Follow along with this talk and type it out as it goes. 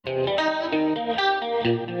Big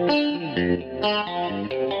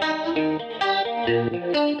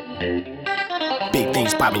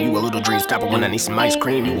things poppin', you a little dream stopper when I need some ice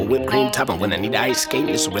cream. You a whipped cream toppin' when I need ice skating.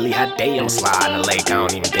 It's a really hot day, I'm sliding in the lake, I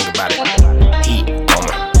don't even think about it. Heat on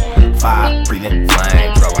her, fire breathing,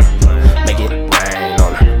 flame throwing. Make it rain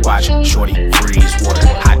on her, watch shorty freeze water.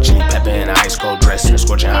 Hot chili pepper in an ice cold dress. In a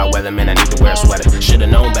scorching hot weather, man, I need to wear a sweater. Should've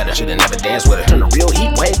known better, should've never danced with her. Turn the real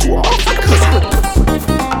heat wave to a motherfucking pussy.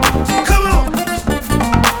 Come on!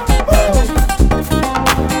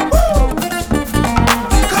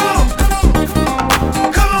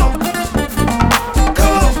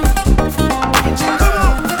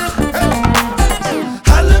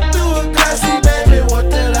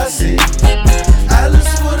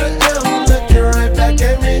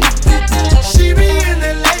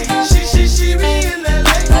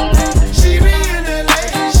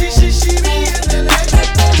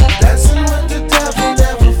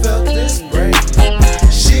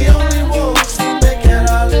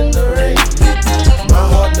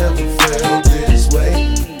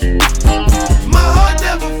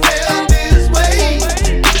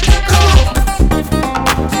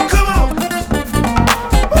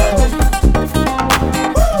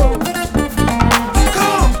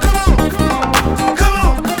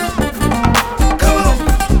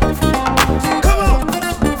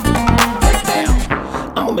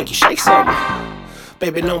 Make you shake something,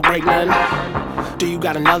 baby, don't break nothing. Do you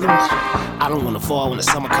got another one? I don't wanna fall when the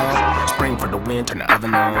summer comes. Spring for the wind, turn the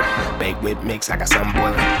oven on. Bake with mix, I got something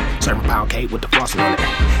boiling. Serving pound cake with the frosting on it.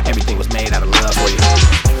 Everything was made out of love for you.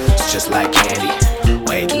 It's just like candy,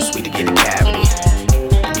 way too sweet to get a cavity.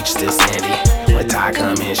 The beach is still sandy. When Ty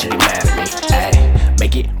come in, she be mad at me. Ay,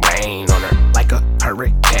 make it rain on her like a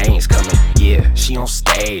hurricane's coming. Yeah, she on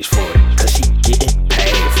stage for it, cause she getting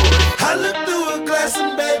paid for it. I looked through a glass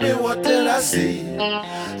and baby, what did I see?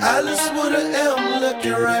 Alice with an M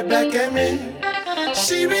looking right back at me.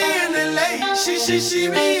 She be in LA, she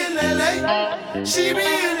be in LA. She be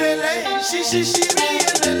in LA, she be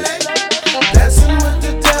in LA. Dancing with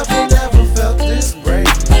the devil, never felt this great.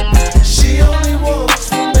 She only wants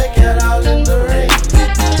to make it out in the rain.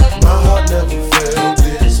 My heart never felt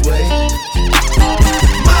this way.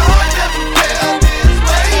 My heart never felt this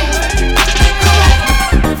way.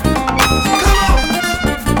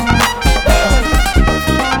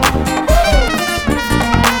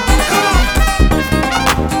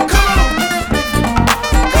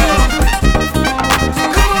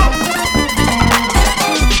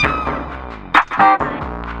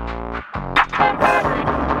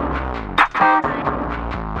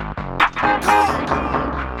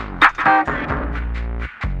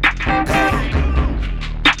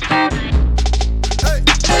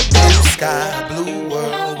 Sky, blue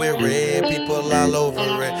world with red people all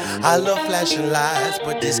over it. I love flashing lights,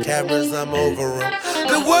 but these cameras, I'm over them.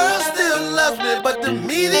 The world still loves me, but the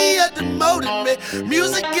media demoted me.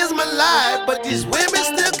 Music is my life, but these women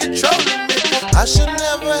still controlling me. I should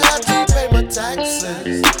never have to pay my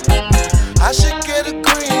taxes. I should get a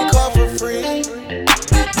green card for free.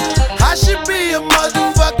 I should be